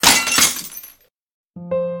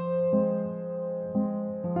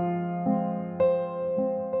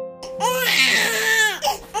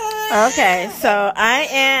Okay, so I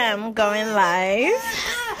am going live.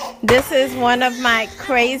 This is one of my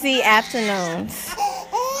crazy afternoons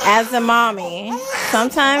as a mommy.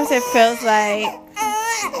 Sometimes it feels like,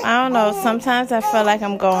 I don't know, sometimes I feel like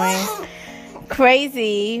I'm going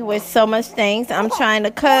crazy with so much things. I'm trying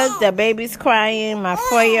to cook, the baby's crying, my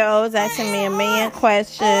 4-year-old's asking me a million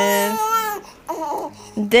questions.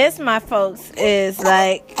 This, my folks, is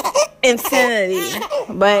like insanity,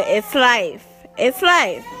 but it's life. It's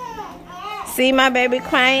life. See my baby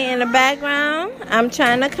crying in the background? I'm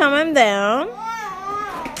trying to calm him down.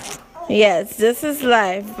 Yes, this is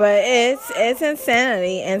life, but it's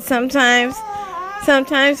insanity. And sometimes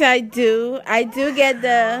I do get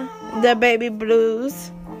the baby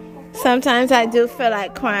blues. Sometimes I do feel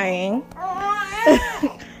like crying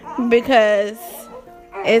because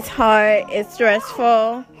it's hard, it's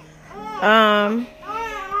stressful.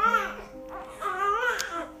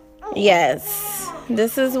 Yes.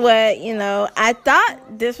 This is what, I thought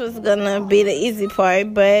this was gonna be the easy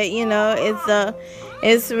part, but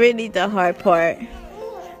it's really the hard part.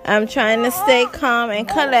 I'm trying to stay calm and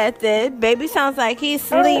collected. Baby sounds like he's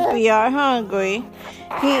sleepy or hungry.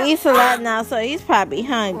 He eats a lot now, so he's probably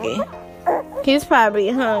hungry.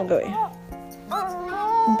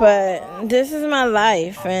 But this is my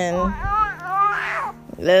life, and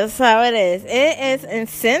that's how it is. It is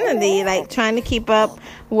insanity, like trying to keep up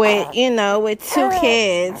with 2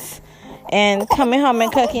 kids and coming home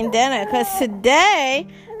and cooking dinner. Because today,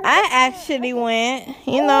 I actually went,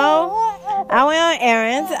 I went on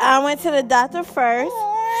errands. I went to the doctor first,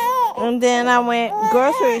 and then I went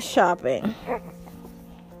grocery shopping.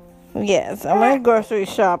 Yes, I went grocery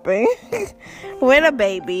shopping with a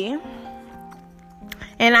baby.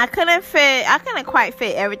 And I couldn't quite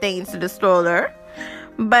fit everything into the stroller.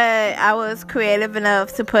 But I was creative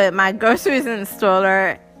enough to put my groceries in the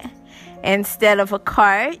stroller instead of a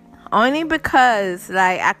cart. Only because,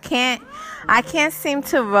 I can't seem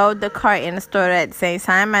to roll the cart in the stroller at the same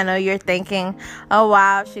time. I know you're thinking, oh,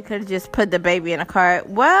 wow, she could have just put the baby in a cart.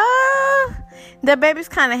 Well, the baby's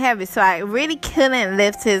kind of heavy, so I really couldn't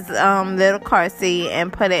lift his little car seat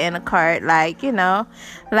and put it in a cart like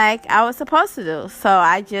I was supposed to do. So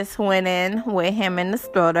I just went in with him in the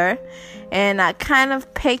stroller, and I kind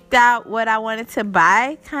of picked out what I wanted to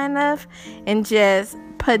buy, and just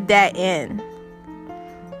put that in.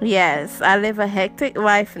 Yes, I live a hectic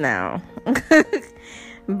life now.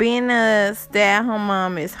 Being a stay-at-home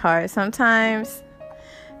mom is hard. Sometimes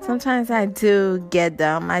I do get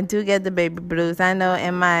them. I do get the baby blues. I know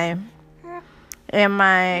in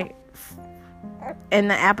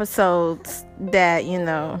the episodes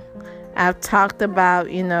that, I've talked about,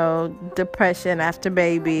 depression after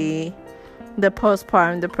baby, the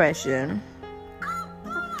postpartum depression.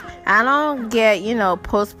 I don't get,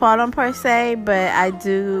 postpartum per se, but I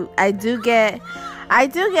do get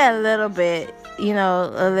a little bit,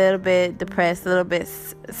 a little bit depressed, a little bit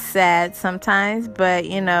sad sometimes, but,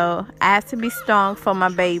 I have to be strong for my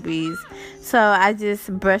babies, so I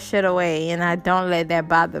just brush it away, and I don't let that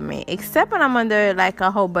bother me, except when I'm under,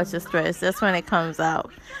 a whole bunch of stress. That's when it comes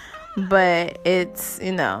out. But it's,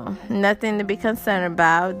 nothing to be concerned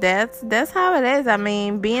about. That's how it is. I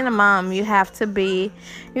mean, being a mom, you have to be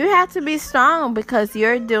strong because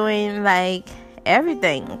you're doing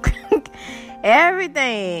everything.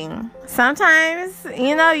 Everything. Sometimes,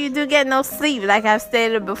 you do get no sleep, like I've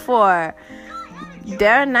stated before.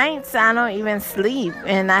 There are nights I don't even sleep,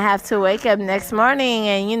 and I have to wake up next morning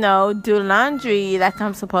and, do laundry like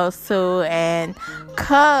I'm supposed to, and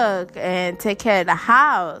cook and take care of the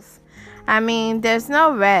house. I mean, there's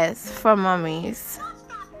no rest for mommies,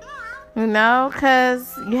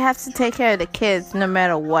 because you have to take care of the kids no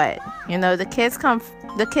matter what. The kids come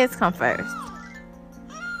first.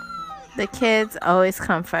 The kids always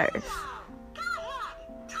come first.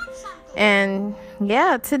 And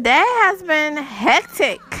yeah, today has been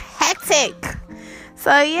hectic.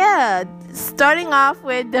 So yeah, starting off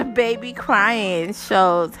with the baby crying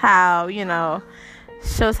shows how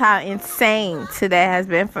insane today has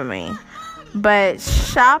been for me. But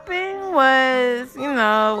shopping was,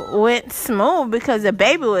 went smooth because the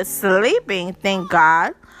baby was sleeping, thank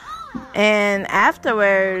God. And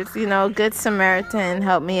afterwards, Good Samaritan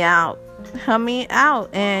helped me out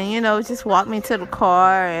and, just walked me to the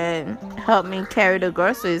car and helped me carry the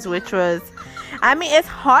groceries, which was, it's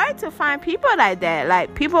hard to find people like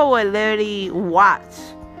that. People would literally watch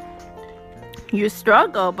you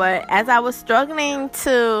struggle. But as I was struggling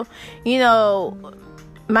to,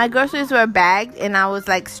 my groceries were bagged, and I was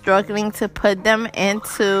struggling to put them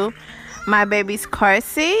into my baby's car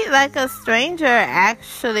seat, a stranger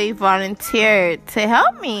actually volunteered to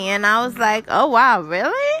help me, and I was like, oh wow,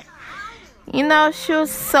 really? You know, she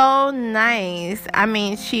was so nice. I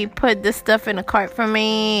mean, she put the stuff in the cart for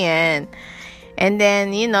me, and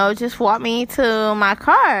then, you know, just walked me to my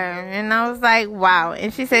car. And I was like, wow.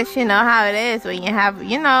 And she said she know how it is when you have,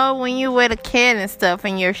 you know, when you with a kid and stuff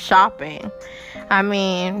and you're shopping. I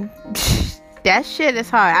mean, that shit is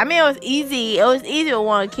hard. I mean, it was easy. It was easy with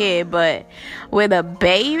one kid, but with a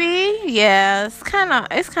baby, yeah, it's kind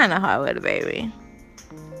of hard with a baby.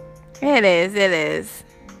 It is.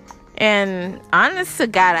 And honest to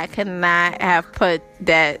God, I could not have put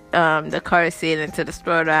that the car seat into the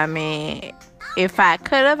stroller. I mean, if I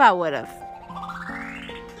could have, I would have.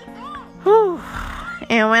 Whew.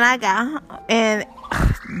 And when I got home, and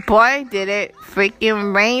boy, did it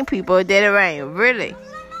freaking rain, people. Did it rain? Really?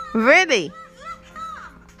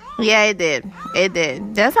 Yeah, it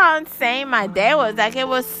did. That's how insane my day was. Like, it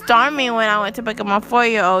was storming when I went to pick up my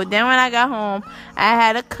 4-year-old. Then when I got home, I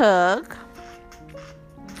had to cook.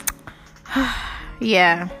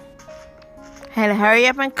 Yeah. Had to hurry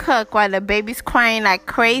up and cook while the baby's crying like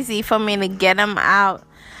crazy for me to get him out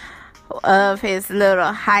of his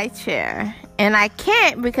little high chair. And I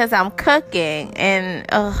can't because I'm cooking. And,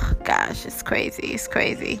 oh, gosh, it's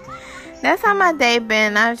crazy. That's how my day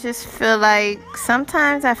been. I just feel like,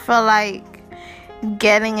 sometimes I feel like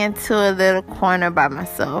getting into a little corner by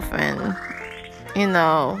myself and, you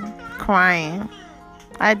know, crying.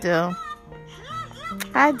 I do.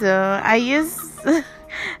 I use,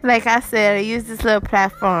 like I said, I use this little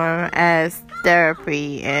platform as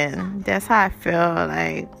therapy, and that's how I feel.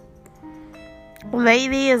 Like,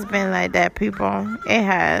 lately it's been like that, people. It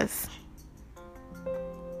has.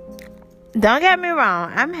 Don't get me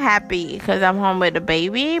wrong, I'm happy because I'm home with the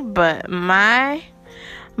baby, but my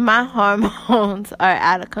hormones are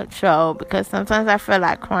out of control because sometimes I feel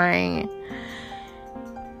like crying.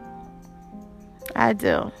 I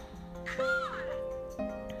do.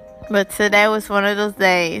 But today was one of those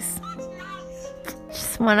days.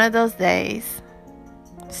 Just one of those days.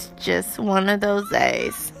 It's just one of those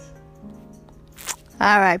days.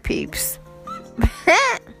 Alright, peeps.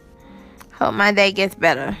 Hope my day gets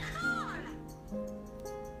better.